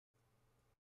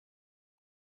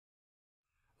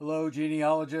Hello,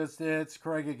 genealogist. It's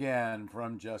Craig again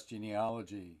from Just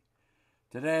Genealogy.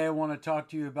 Today I want to talk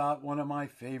to you about one of my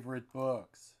favorite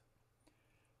books.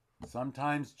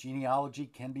 Sometimes genealogy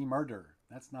can be murder.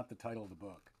 That's not the title of the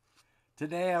book.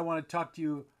 Today I want to talk to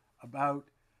you about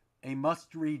a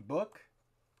must-read book,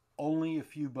 Only a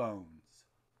Few Bones.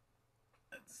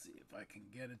 Let's see if I can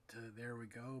get it to, there we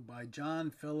go, by John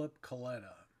Philip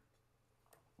Colletta.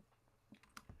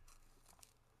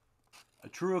 A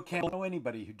true account. I don't know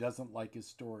anybody who doesn't like his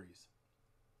stories.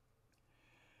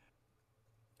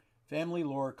 Family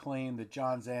lore claimed that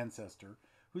John's ancestor,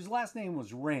 whose last name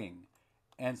was Ring,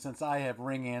 and since I have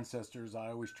Ring ancestors, I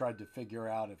always tried to figure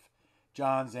out if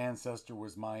John's ancestor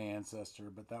was my ancestor,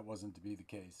 but that wasn't to be the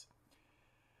case,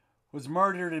 was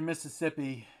murdered in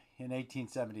Mississippi in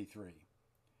 1873.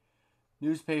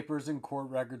 Newspapers and court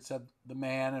records said the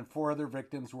man and 4 other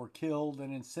victims were killed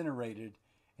and incinerated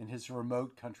in his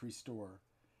remote country store,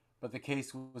 but the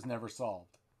case was never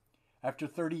solved. After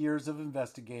 30 years of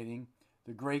investigating,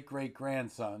 the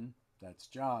great-great-grandson, that's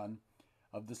John,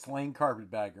 of the slain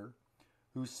carpetbagger,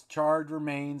 whose charred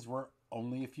remains were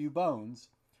only a few bones,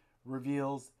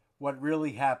 reveals what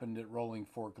really happened at Rolling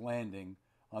Fork Landing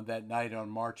on that night on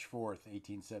March 4th,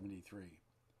 1873.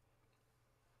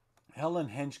 Helen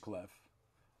Hinchcliffe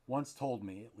once told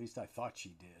me, at least I thought she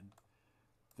did,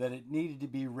 that it needed to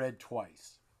be read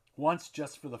twice. Once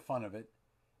just for the fun of it,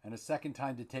 and a second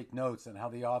time to take notes on how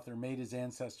the author made his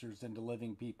ancestors into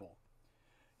living people.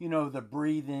 You know, the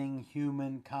breathing,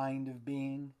 human kind of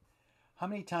being. How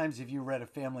many times have you read a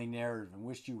family narrative and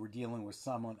wished you were dealing with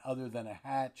someone other than a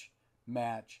hatch,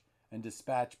 match, and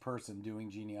dispatch person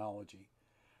doing genealogy?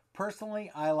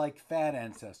 Personally, I like fat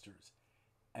ancestors,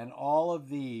 and all of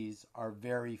these are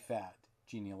very fat,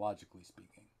 genealogically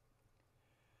speaking.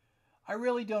 I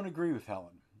really don't agree with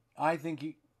Helen. I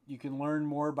think you can learn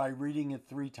more by reading it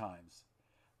 3 times.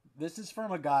 This is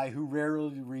from a guy who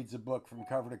rarely reads a book from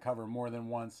cover to cover more than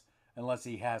once unless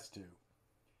he has to.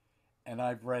 And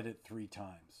I've read it 3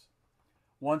 times.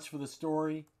 Once for the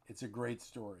story, it's a great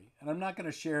story. And I'm not going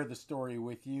to share the story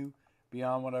with you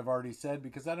beyond what I've already said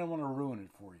because I don't want to ruin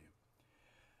it for you.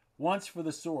 Once for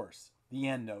the source, the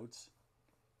endnotes,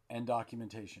 and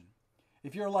documentation.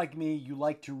 If you're like me, you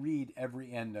like to read every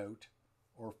endnote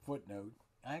or footnote.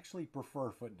 I actually prefer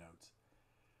footnotes.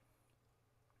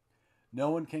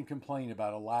 No one can complain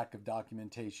about a lack of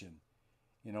documentation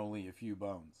in Only a Few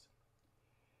Bones.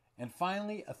 And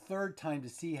finally, a 3rd time to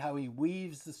see how he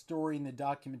weaves the story and the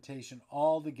documentation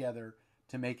all together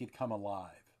to make it come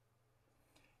alive.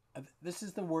 This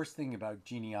is the worst thing about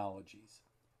genealogies.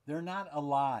 They're not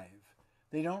alive.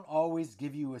 They don't always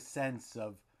give you a sense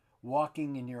of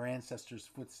walking in your ancestors'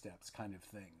 footsteps kind of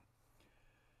thing.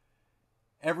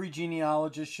 Every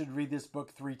genealogist should read this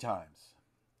book 3 times.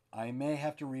 I may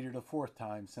have to read it a 4th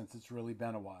time since it's really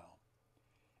been a while.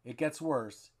 It gets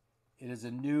worse. It is a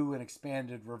new and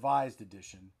expanded revised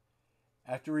edition.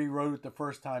 After he wrote it the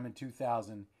first time in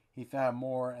 2000, he found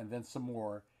more and then some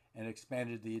more and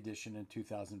expanded the edition in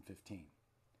 2015.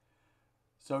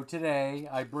 So today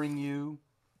I bring you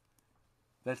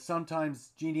that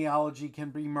sometimes genealogy can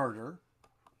be murder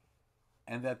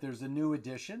and that there's a new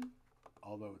edition,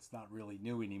 although it's not really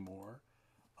new anymore,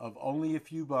 of Only a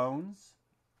Few Bones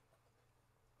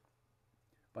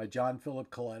by John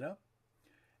Philip Colletta.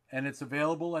 And it's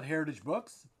available at Heritage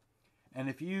Books. And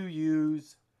if you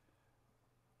use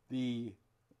the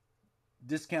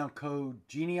discount code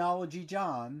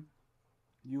GenealogyJohn,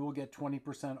 you will get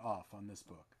 20% off on this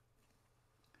book.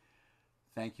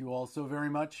 Thank you all so very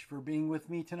much for being with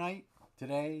me tonight,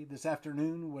 today, this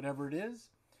afternoon, whatever it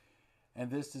is. And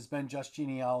this has been Just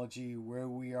Genealogy, where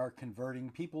we are converting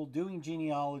people doing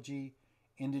genealogy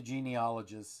into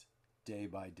genealogists day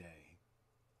by day.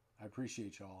 I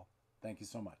appreciate y'all. Thank you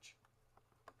so much.